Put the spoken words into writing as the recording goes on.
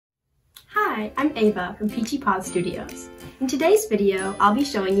Hi, I'm Ava from Peachy Paws Studios. In today's video, I'll be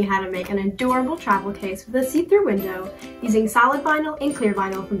showing you how to make an adorable travel case with a see-through window using solid vinyl and clear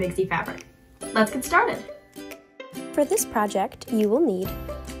vinyl from Big Z Fabric. Let's get started. For this project, you will need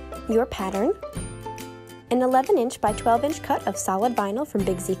your pattern, an 11-inch by 12-inch cut of solid vinyl from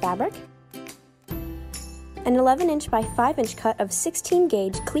Big Z Fabric, an 11-inch by 5-inch cut of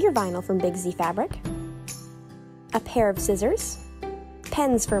 16-gauge clear vinyl from Big Z Fabric, a pair of scissors,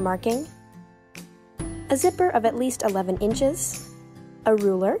 pens for marking, a zipper of at least 11 inches, a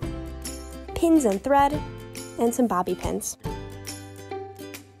ruler, pins and thread, and some bobby pins.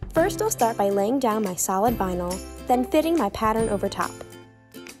 First, I'll start by laying down my solid vinyl, then fitting my pattern over top.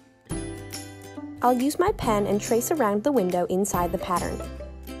 I'll use my pen and trace around the window inside the pattern.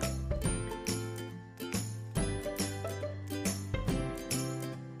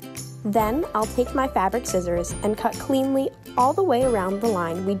 Then, I'll take my fabric scissors and cut cleanly all the way around the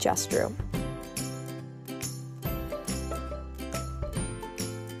line we just drew.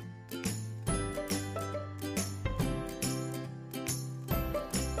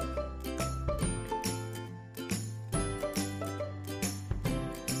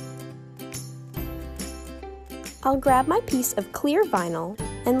 I'll grab my piece of clear vinyl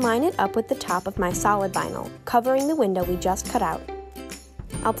and line it up with the top of my solid vinyl, covering the window we just cut out.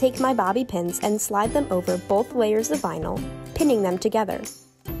 I'll take my bobby pins and slide them over both layers of vinyl, pinning them together.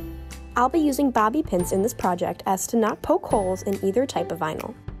 I'll be using bobby pins in this project as to not poke holes in either type of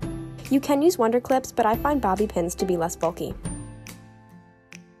vinyl. You can use wonder clips, but I find bobby pins to be less bulky.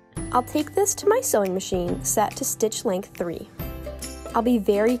 I'll take this to my sewing machine set to stitch length 3. I'll be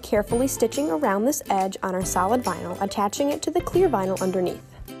very carefully stitching around this edge on our solid vinyl, attaching it to the clear vinyl underneath.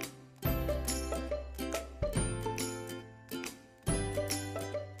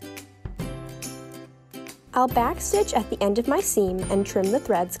 I'll backstitch at the end of my seam and trim the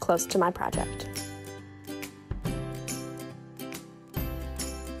threads close to my project.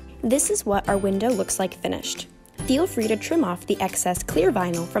 This is what our window looks like finished. Feel free to trim off the excess clear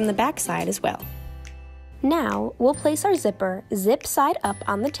vinyl from the back side as well. Now, we'll place our zipper zip side up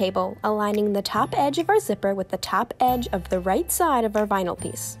on the table, aligning the top edge of our zipper with the top edge of the right side of our vinyl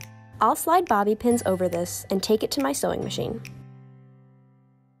piece. I'll slide bobby pins over this and take it to my sewing machine.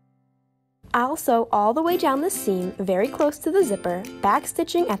 I'll sew all the way down the seam very close to the zipper,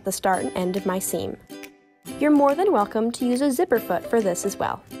 backstitching at the start and end of my seam. You're more than welcome to use a zipper foot for this as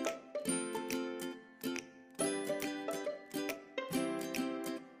well.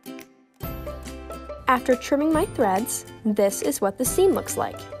 After trimming my threads, this is what the seam looks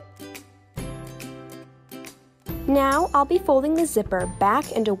like. Now I'll be folding the zipper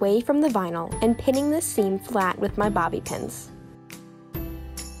back and away from the vinyl and pinning this seam flat with my bobby pins.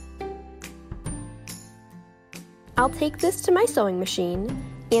 I'll take this to my sewing machine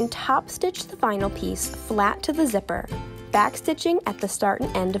and top stitch the vinyl piece flat to the zipper, backstitching at the start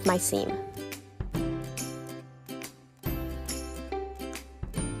and end of my seam.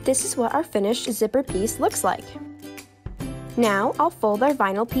 This is what our finished zipper piece looks like. Now I'll fold our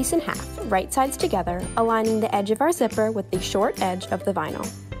vinyl piece in half, right sides together, aligning the edge of our zipper with the short edge of the vinyl.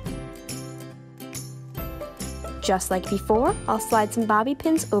 Just like before, I'll slide some bobby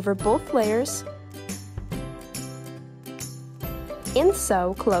pins over both layers and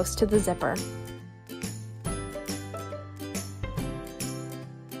sew close to the zipper.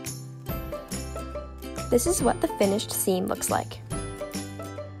 This is what the finished seam looks like.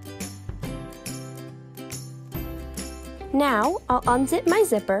 Now, I'll unzip my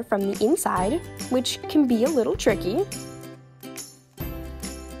zipper from the inside, which can be a little tricky,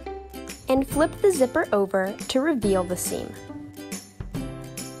 and flip the zipper over to reveal the seam.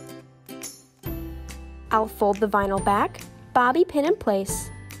 I'll fold the vinyl back, bobby pin in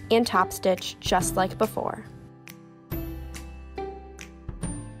place, and top stitch just like before.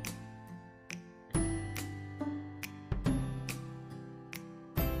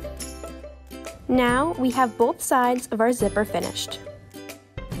 Now we have both sides of our zipper finished.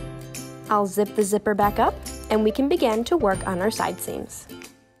 I'll zip the zipper back up and we can begin to work on our side seams.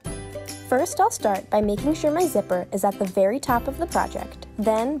 First, I'll start by making sure my zipper is at the very top of the project,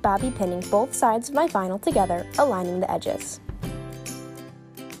 then bobby pinning both sides of my vinyl together, aligning the edges.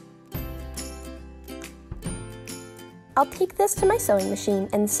 I'll take this to my sewing machine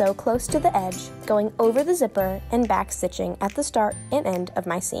and sew close to the edge, going over the zipper and back stitching at the start and end of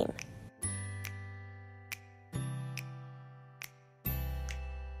my seam.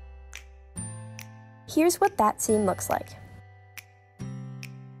 Here's what that seam looks like.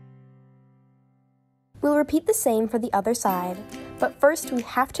 We'll repeat the same for the other side, but first we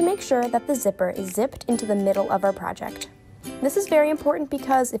have to make sure that the zipper is zipped into the middle of our project. This is very important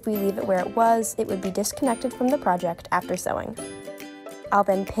because if we leave it where it was, it would be disconnected from the project after sewing. I'll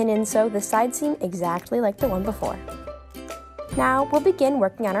then pin and sew the side seam exactly like the one before. Now we'll begin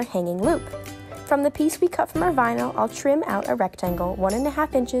working on our hanging loop. From the piece we cut from our vinyl, I'll trim out a rectangle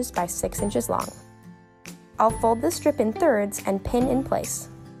 1.5 inches by 6 inches long. I'll fold the strip in thirds and pin in place.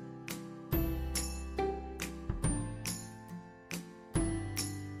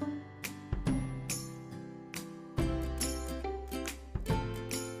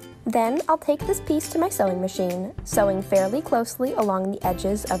 Then I'll take this piece to my sewing machine, sewing fairly closely along the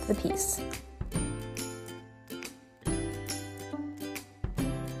edges of the piece.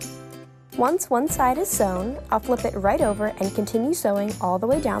 Once one side is sewn, I'll flip it right over and continue sewing all the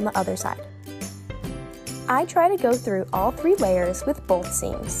way down the other side. I try to go through all 3 layers with both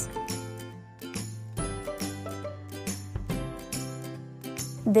seams.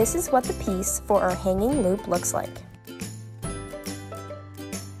 This is what the piece for our hanging loop looks like.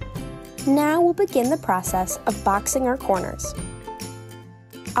 Now we'll begin the process of boxing our corners.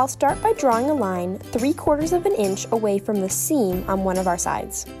 I'll start by drawing a line 3/4 of an inch away from the seam on one of our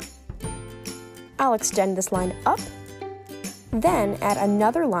sides. I'll extend this line up, then add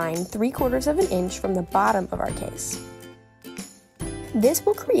another line 3/4 of an inch from the bottom of our case. This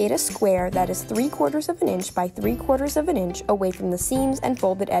will create a square that is 3/4 of an inch by 3/4 of an inch away from the seams and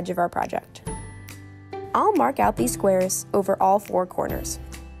folded edge of our project. I'll mark out these squares over all 4 corners.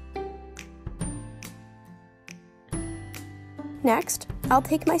 Next, I'll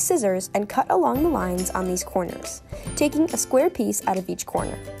take my scissors and cut along the lines on these corners, taking a square piece out of each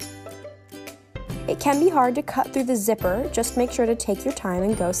corner. It can be hard to cut through the zipper, just make sure to take your time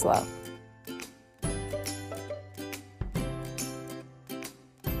and go slow.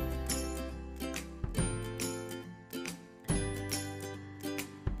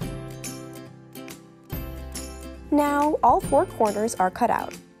 Now, all 4 corners are cut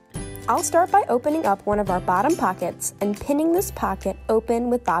out. I'll start by opening up one of our bottom pockets and pinning this pocket open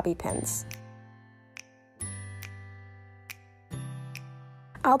with bobby pins.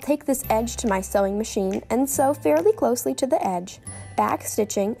 I'll take this edge to my sewing machine and sew fairly closely to the edge, back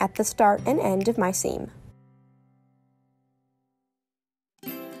stitching at the start and end of my seam.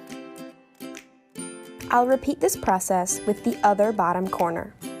 I'll repeat this process with the other bottom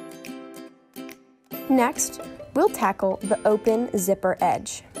corner. Next, we'll tackle the open zipper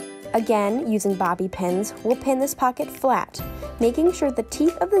edge. Again, using bobby pins, we'll pin this pocket flat, making sure the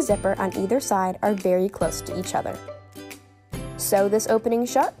teeth of the zipper on either side are very close to each other. Sew this opening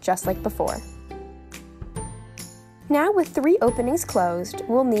shut just like before. Now with 3 openings closed,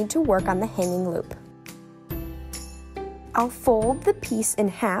 we'll need to work on the hanging loop. I'll fold the piece in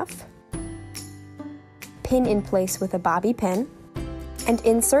half, pin in place with a bobby pin, and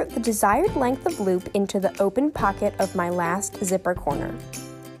insert the desired length of loop into the open pocket of my last zipper corner.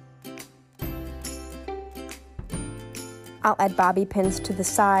 I'll add bobby pins to the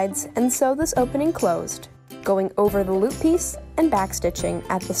sides and sew this opening closed, going over the loop piece and back stitching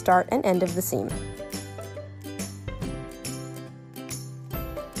at the start and end of the seam.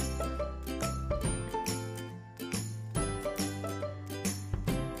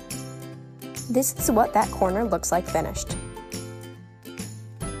 This is what that corner looks like finished.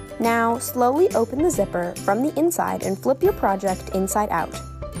 Now, slowly open the zipper from the inside and flip your project inside out,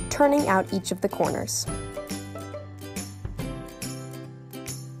 turning out each of the corners.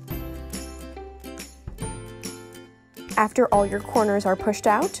 After all your corners are pushed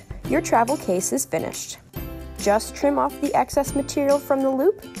out, your travel case is finished. Just trim off the excess material from the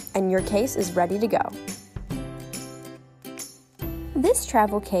loop, and your case is ready to go. This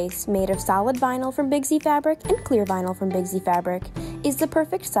travel case, made of solid vinyl from Big Z Fabric and clear vinyl from Big Z Fabric, is the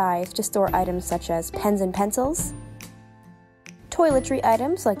perfect size to store items such as pens and pencils, toiletry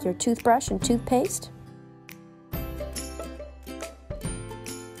items like your toothbrush and toothpaste,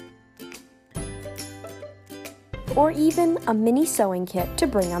 or even a mini sewing kit to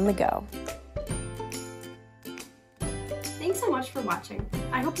bring on the go. Thanks so much for watching.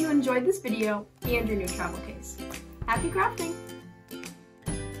 I hope you enjoyed this video and your new travel case. Happy crafting!